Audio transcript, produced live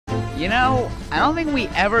You know, I don't think we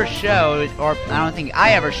ever showed, or I don't think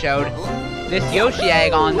I ever showed, this Yoshi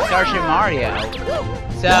egg on Starship Mario.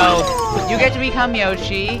 So, you get to become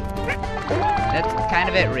Yoshi. That's kind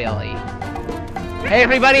of it, really. Hey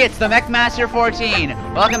everybody, it's the Mech 14.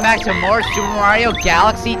 Welcome back to more Super Mario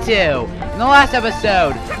Galaxy 2. In the last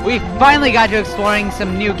episode, we finally got to exploring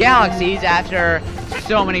some new galaxies after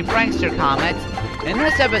so many prankster comets. In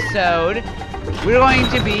this episode, we're going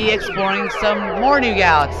to be exploring some more new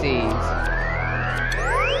galaxies.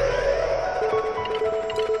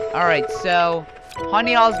 Alright, so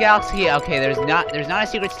Haunty Halls Galaxy. Okay, there's not a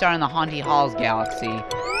secret star in the Haunty Halls Galaxy.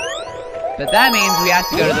 But that means we have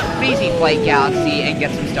to go to the Freezy Flake Galaxy and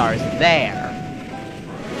get some stars there.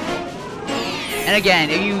 And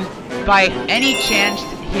again, if you by any chance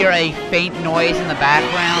hear a faint noise in the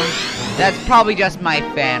background, that's probably just my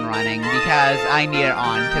fan running because I need it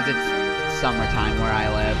on because it's summertime where I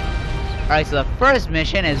live. Alright, so the first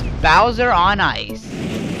mission is Bowser on Ice.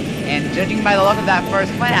 And judging by the look of that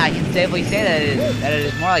first planet, I can safely say that it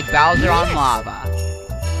is more like Bowser on lava.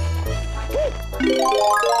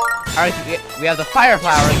 Alright, so we have the Fire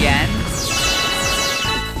Flower again,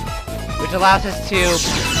 which allows us to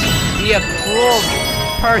be a cruel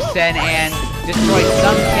person and destroy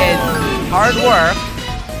some kids' hard work.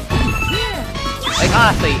 Like,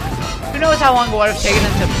 honestly, who knows how long it would have taken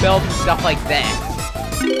them to build stuff like this?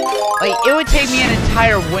 Like, it would take me an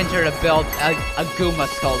entire winter to build a Goomba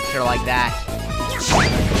sculpture like that.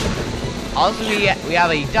 Also, we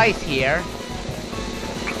have a dice here.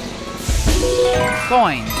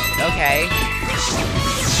 Coins, okay.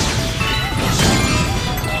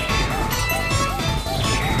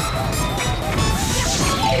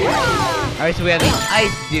 Alright, so we have the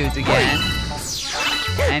ice dudes again.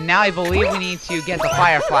 And now I believe we need to get the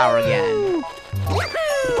Fire Flower again.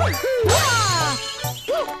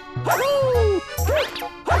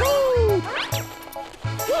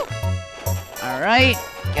 Alright,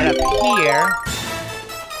 get up here.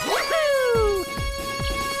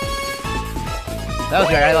 That was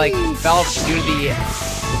weird, I like fell due to the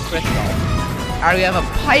crystal. Alright, we have a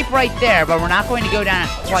pipe right there, but we're not going to go down it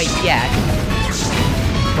quite yet.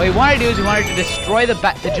 What we want to do is we want to destroy the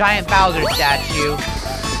giant Bowser statue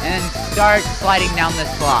and then start sliding down this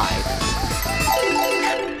slide.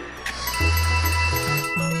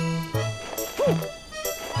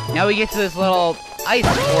 Now we get to this little ice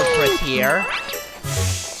fortress here.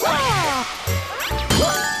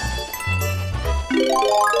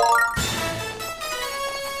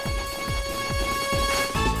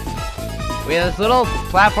 We have this little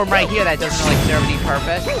platform right here that doesn't really serve any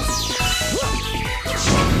purpose.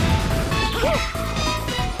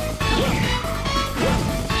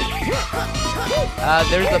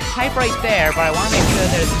 There's a pipe right there, but I want to make sure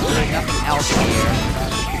there's nothing else here.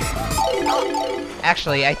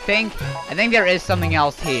 Actually, I think there is something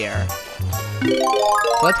else here.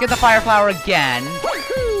 So let's get the Fire Flower again.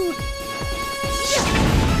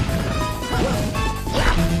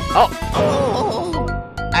 Oh!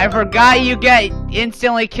 I forgot you get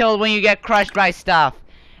instantly killed when you get crushed by stuff.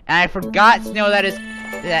 And I forgot that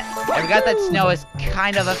snow is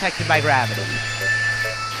kind of affected by gravity.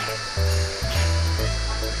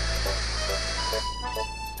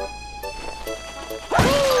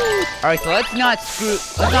 Alright, so let's not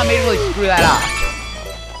majorly screw that up.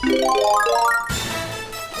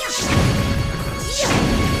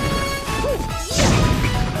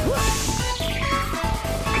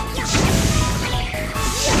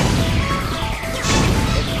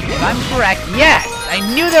 If I'm correct, yes! I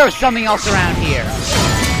knew there was something else around here.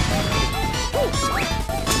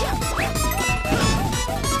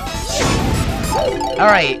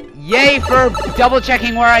 Alright, yay for double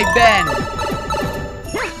checking where I've been.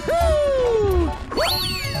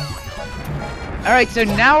 Alright, so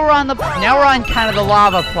now we're on kind of the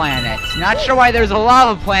lava planet. Not sure why there's a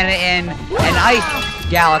lava planet in an ice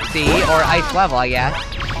galaxy, or ice level, I guess.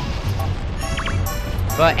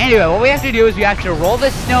 But anyway, what we have to do is we have to roll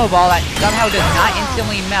this snowball that somehow does not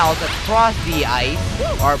instantly melt across the ice,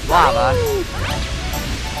 or lava.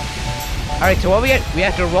 Alright, so what we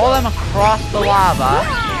have to roll them across the lava.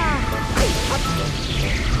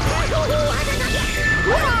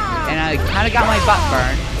 And I kind of got my butt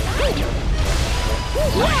burned.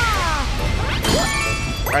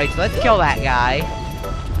 Alright, so let's kill that guy.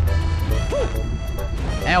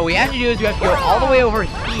 And what we have to do is we have to go all the way over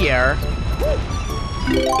here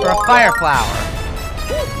for a Fire Flower.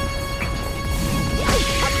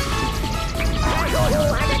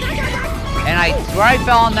 And I swear I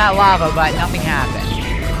fell in that lava, but nothing happened.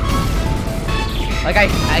 Like, I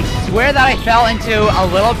swear that I fell into a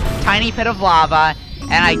little tiny pit of lava,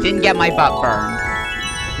 and I didn't get my butt burned.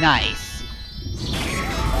 Nice.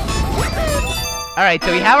 Alright,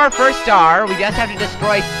 so we have our first star. We just have to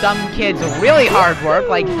destroy some kids' really hard work.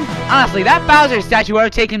 Like, honestly, that Bowser statue would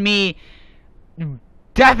have taken me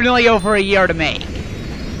definitely over a year to make.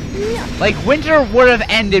 Like, winter would have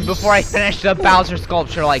ended before I finished a Bowser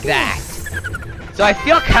sculpture like that. So I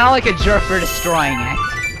feel kind of like a jerk for destroying it.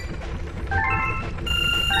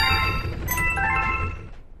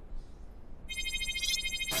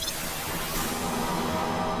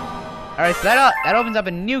 Alright, so that opens up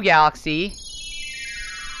a new galaxy.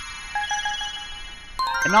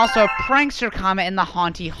 And also a Prankster Comet in the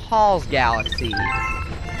Haunty Halls galaxy.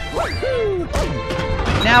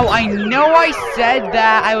 Now, I know I said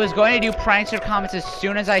that I was going to do Prankster Comets as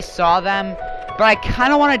soon as I saw them, but I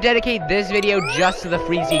kind of want to dedicate this video just to the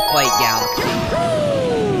Freezy Flake Galaxy.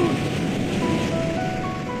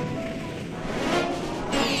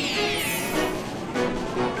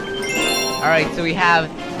 Alright, so we have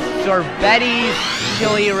Sorbetti's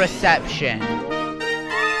Chili Reception.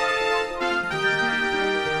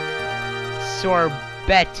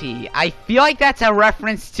 Sorbetti. I feel like that's a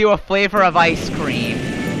reference to a flavor of ice cream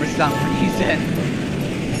for some reason.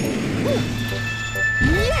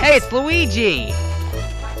 Hey, it's Luigi!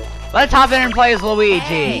 Let's hop in and play as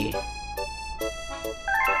Luigi.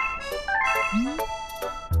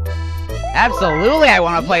 Absolutely, I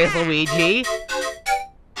want to play as Luigi.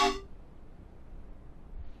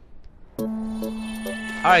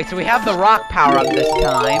 Alright, so we have the rock power-up this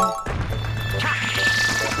time.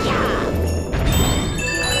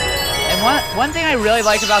 And one thing I really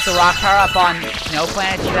like about the rock power-up on Snow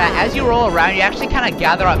Planet is that as you roll around, you actually kind of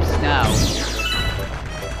gather up snow.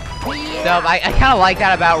 So I kind of like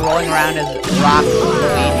that about rolling around as Rock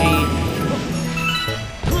Luigi.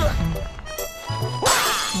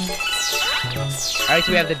 Alright,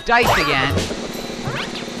 so we have the dice again.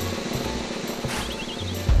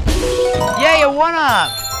 Yay, a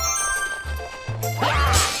 1-up!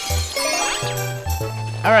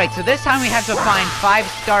 Alright, so this time we have to find 5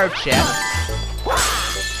 star chips.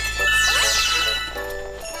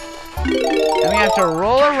 And we have to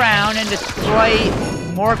roll around and destroy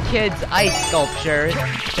more kids' ice sculptures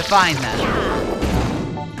to find them.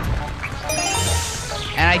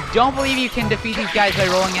 And I don't believe you can defeat these guys by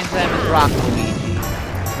rolling into them as Rock Luigi.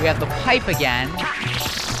 We have the pipe again.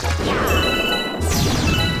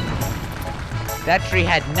 That tree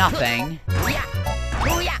had nothing.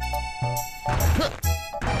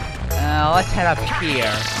 Let's head up here.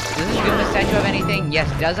 Does this Goomba statue have anything? Yes,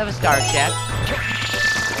 it does have a star chip.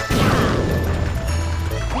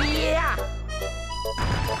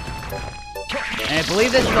 And I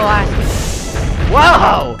believe this is the last...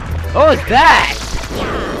 Whoa! What was that?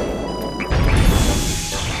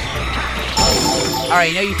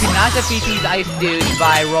 Alright, no, you cannot defeat these ice dudes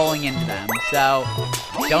by rolling into them, so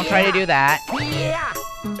don't try to do that.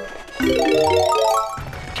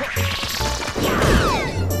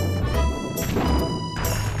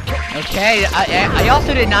 Okay, I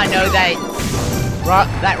also did not know that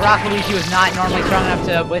Rock Luigi was not normally strong enough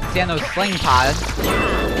to withstand those sling pods.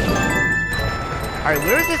 Alright,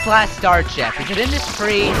 where's this last star chip? Is it in this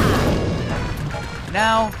tree?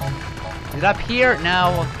 No. Is it up here?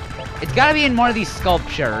 No. It's gotta be in one of these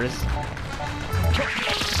sculptures. Is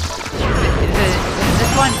it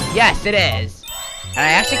this one? Yes, it is. And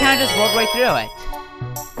I actually kind of just rolled right through it.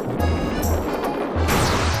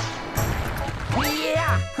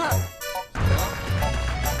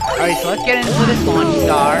 Alright, so let's get into this launch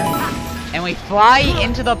star. And we fly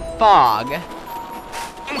into the fog.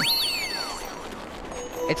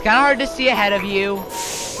 It's kind of hard to see ahead of you.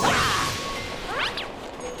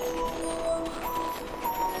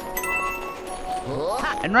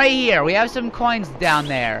 And right here, we have some coins down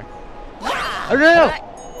there. Oh, no!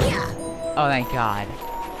 Oh, thank God.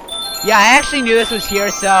 Yeah, I actually knew this was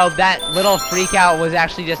here, so that little freak out was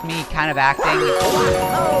actually just me kind of acting.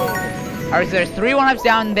 Alright, so there's 3 1-ups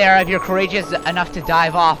down there if you're courageous enough to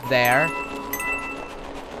dive off there.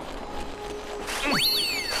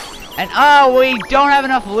 And oh, we don't have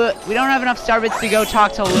enough star bits to go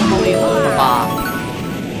talk to Lumily Lumabop.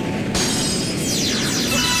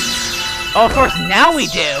 Oh, of course, now we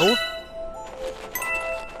do!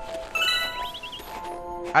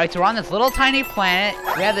 Alright, so we're on this little tiny planet.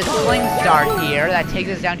 We have this sling star here that takes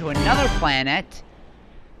us down to another planet.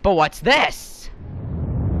 But what's this?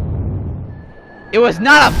 It was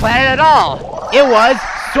not a planet at all! It was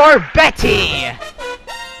Sorbetti!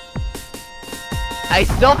 I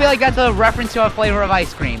still feel like that's a reference to a flavor of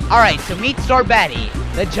ice cream. Alright, so meet Sorbetti,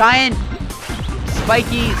 the giant,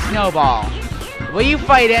 spiky snowball. The way you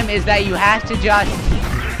fight him is that you have to just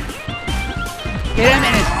hit him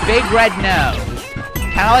in his big red nose.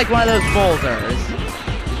 kind of like one of those boulders.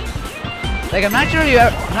 Like, I'm not sure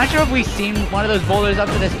if we've seen one of those boulders up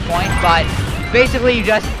to this point, but basically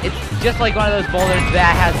it's just like one of those boulders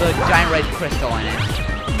that has the giant red crystal in it.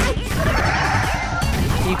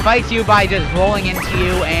 He fights you by just rolling into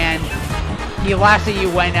you, and he laughs at you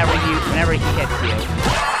whenever he hits you.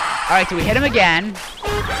 Alright, so we hit him again.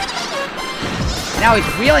 Now he's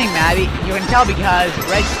really mad. You can tell because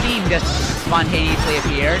red steam just spontaneously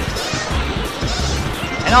appeared.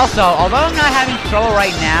 And also, although I'm not having trouble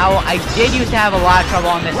right now, I did used to have a lot of trouble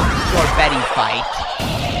on this Betty fight.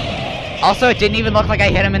 Also, it didn't even look like I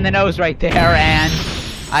hit him in the nose right there, and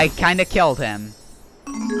I kinda killed him.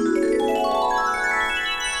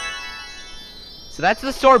 So that's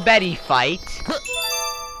the Betty fight.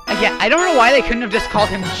 Again, I don't know why they couldn't have just called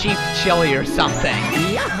him Chief Chili or something.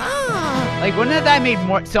 Like, wouldn't that have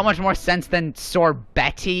made so much more sense than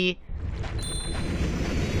Betty?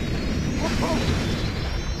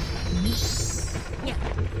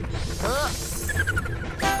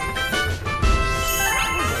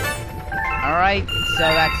 Alright, so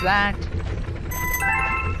that's that.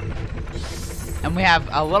 And we have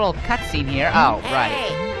a little cutscene here. Oh,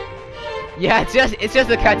 right. Yeah, it's just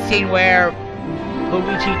a cutscene where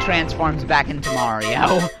Luigi transforms back into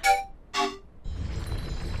Mario.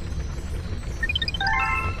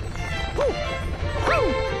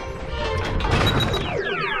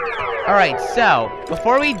 Alright, so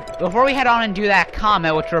before we head on and do that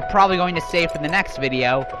comment, which we're probably going to save for the next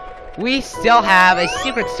video, we still have a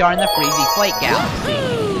secret star in the Freezy Flake Galaxy.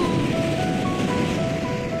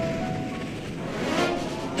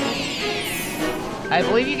 I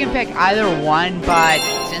believe you can pick either one, but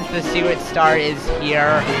since the secret star is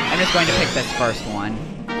here, I'm just going to pick this first one.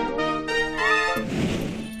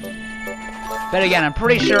 But again, I'm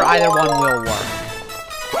pretty sure either one will work.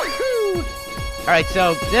 Alright,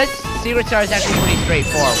 so this secret star is actually pretty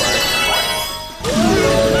straightforward.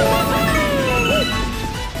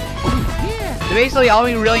 So basically, all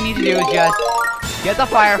we really need to do is just get the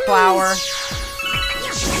fire flower.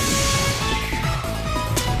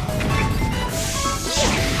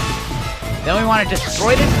 Then we want to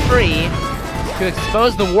destroy this tree to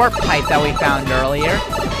expose the warp pipe that we found earlier.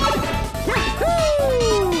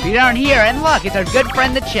 Be down here, and look, it's our good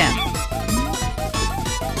friend the chimp.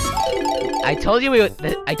 I told you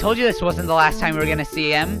this wasn't the last time we were gonna see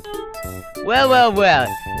him. Well.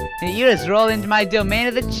 You just rolled into my domain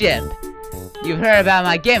of the chimp. You've heard about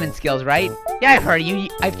my gaming skills, right? Yeah, I've heard you.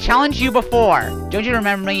 I've challenged you before. Don't you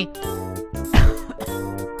remember me?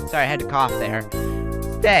 Sorry, I had to cough there.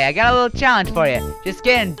 Hey, I got a little challenge for you. Just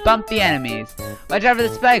get and bump the enemies. Watch out for the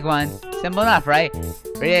spike ones. Simple enough, right?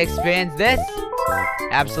 Ready to experience this?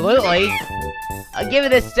 Absolutely. I'll give it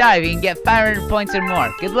this star if you can get 500 points or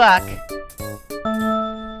more. Good luck.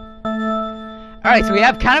 Alright, so we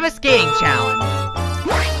have kind of a skating challenge.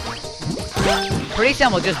 Pretty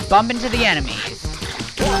simple, just bump into the enemies.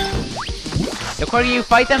 The quicker you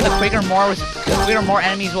fight them, the quicker more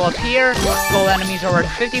enemies will appear. Gold enemies are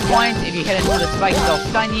worth 50 points. If you hit into the spikes, they'll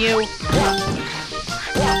stun you.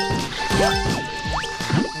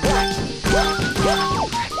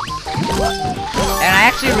 And I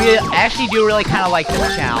actually do really kind of like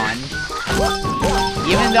this challenge,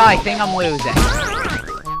 even though I think I'm losing.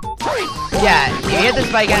 Yeah, if you hit the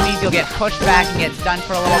spike enemies, you'll get pushed back and get stunned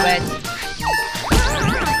for a little bit.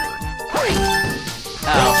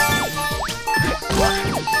 Oh.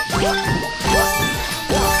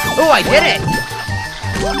 Oh, I did it!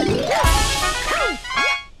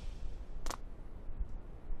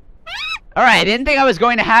 Alright, I didn't think I was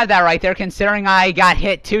going to have that right there, considering I got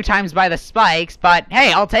hit 2 times by the spikes, but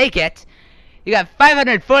hey, I'll take it. You got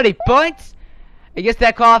 540 points? I guess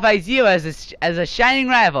that qualifies you as a shining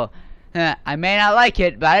rival. I may not like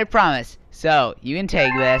it, but I promise. So, you can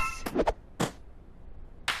take this.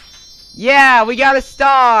 Yeah, we got a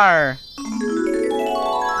star!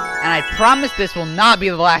 And I promise this will not be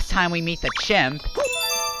the last time we meet the chimp.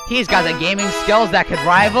 He's got the gaming skills that could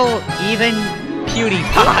rival even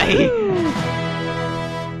PewDiePie.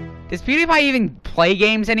 Does PewDiePie even play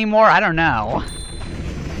games anymore? I don't know.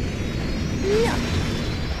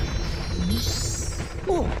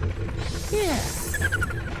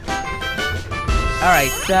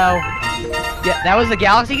 Alright, so yeah, that was the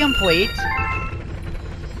galaxy complete.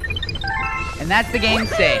 And that's the game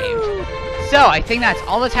saved. So, I think that's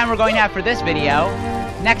all the time we're going to have for this video.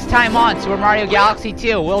 Next time on Super Mario Galaxy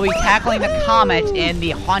 2, we'll be tackling the comet in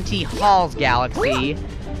the Haunty Halls Galaxy.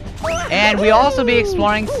 And we'll also be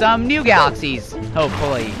exploring some new galaxies,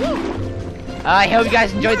 hopefully. I hope you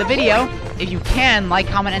guys enjoyed the video. If you can, like,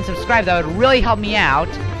 comment, and subscribe. That would really help me out.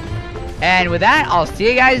 And with that, I'll see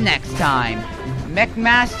you guys next time. Mech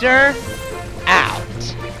Master out.